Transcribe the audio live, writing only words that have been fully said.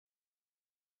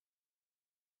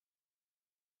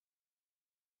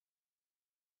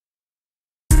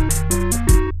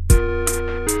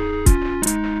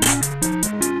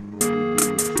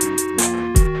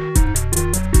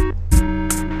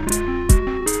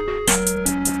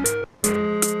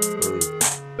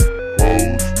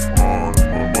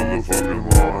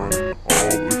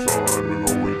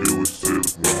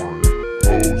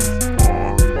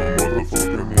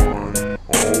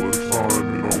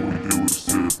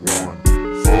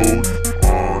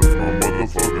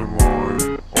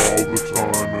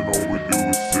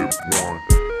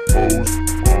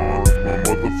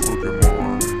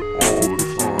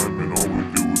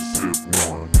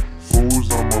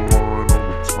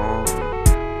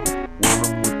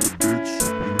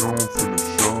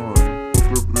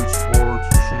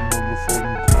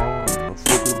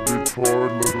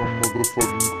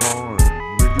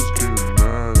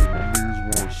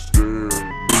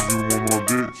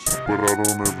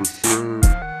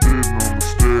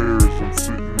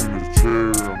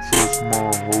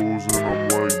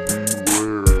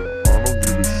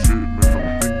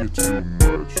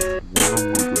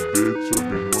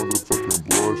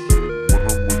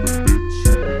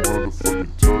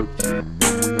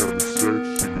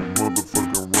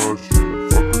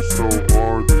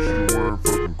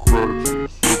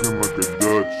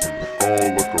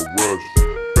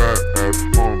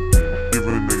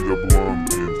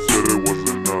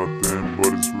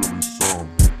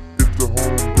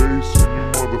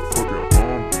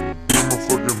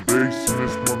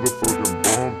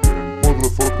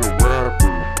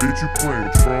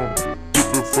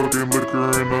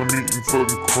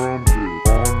crumbed it.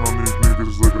 Falling on these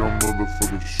niggas like I'm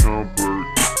motherfucking Shumpert.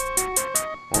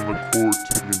 On the court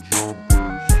taking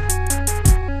jumpers.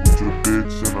 With your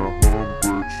bitch in a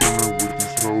Humber. Chillin' with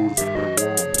these hoes and they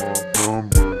want my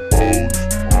number. Hoes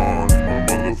on my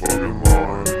motherfucking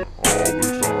line. All the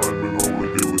time and all we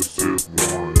do is sip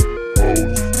wine.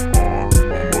 Hoes on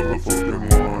my motherfucking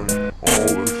line.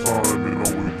 All the time and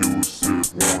all we do is sip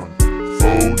wine.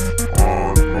 Foes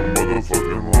on my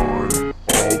motherfucking line.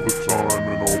 All the time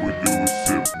and all we do is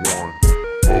sip wine.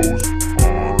 Hoes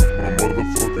on my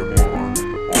motherfucking line.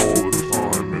 All the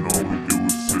time and all we do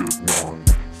is sip wine.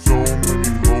 So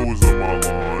many hoes on my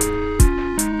line,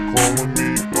 calling me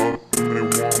up and they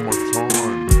want my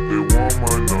time. They want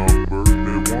my number,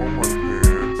 they want my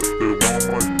pants, they want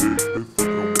my dick, they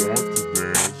fucking want to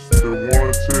dance. They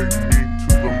wanna take me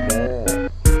to the mall,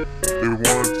 they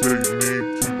wanna take me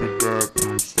to the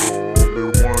bathroom stall, they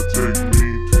wanna take me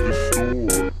to the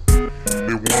store,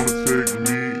 they wanna take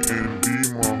me and be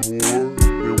my whore,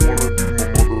 they wanna be my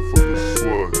motherfucking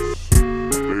sluts.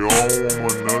 They all want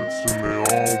my nuts and they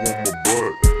all want my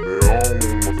butt, they all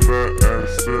want my fat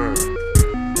ass sack,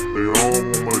 they all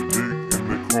want my dick and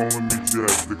they calling me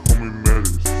Jack, they call me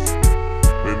Metis.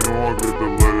 They know I got the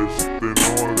lettuce, they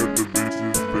know I got the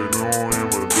bitches, they know I am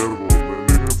a devil. They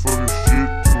nigga fucking shit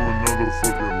to another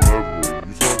fucking level.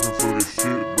 You talking fucking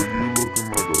shit, but you looking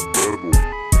like a devil.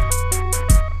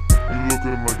 You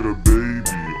looking like a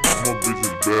baby. All my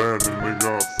bitches bad and they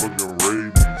got fucking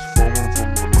rabies. Foaming from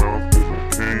the mouth cause I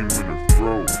came in her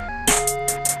throat.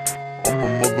 I'm a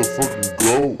motherfucking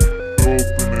goat.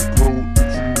 Dope in a coat that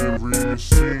you never even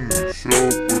seen. Show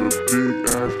up with a big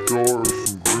ass jar or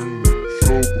some green.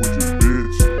 Show up with your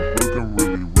bitch, looking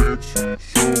really rich.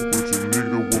 Show up with your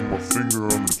nigga with my finger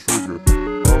on the trigger.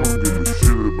 I don't give a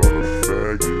shit about a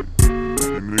faggot.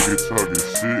 Your nigga talking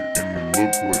shit and he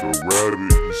looks like a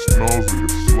rabbit. He smells like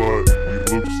a slut, he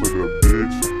looks like a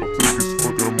bitch. I'll take his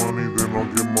fucking money, then I'll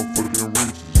get my fucking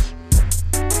riches.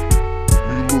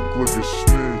 You look like a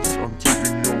snitch, I'm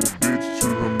taking your bitch to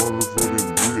the motherfucking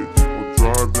ditch. I'll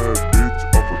drive that bitch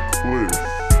off a cliff.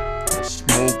 I'll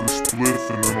smoke a spliff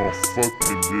and then I'll fuck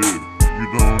your dick. You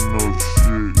don't know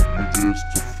shit, you just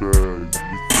a fag.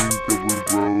 You think that we're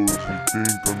bros, you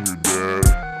think I'm your dad.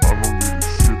 I don't give a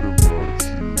shit about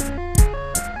you.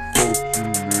 Fuck you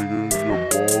nigga, your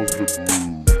balls are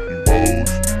blue. You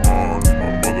hoes on my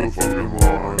motherfucking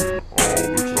line. All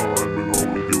the time and all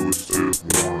we do is sip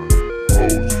wine.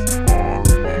 Hoes on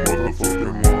my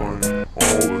motherfucking line.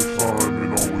 All the time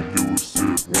and all we do is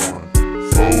sip wine.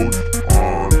 Foes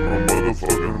on my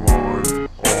motherfucking line.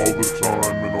 All the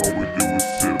time and all we do is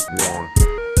sip wine.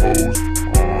 Hoes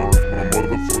on my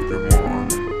motherfucking line.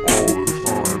 All the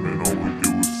time and all we do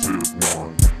is sip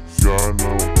wine. Got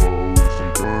no hoes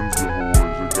and guns of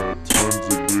whores. I got tons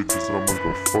of bitches. I'm like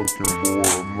a fucking boar.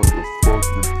 I'm like a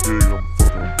fucking pig. I'm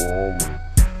fucking ballin'.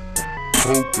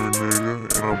 Poker nigga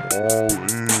and I'm all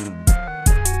in.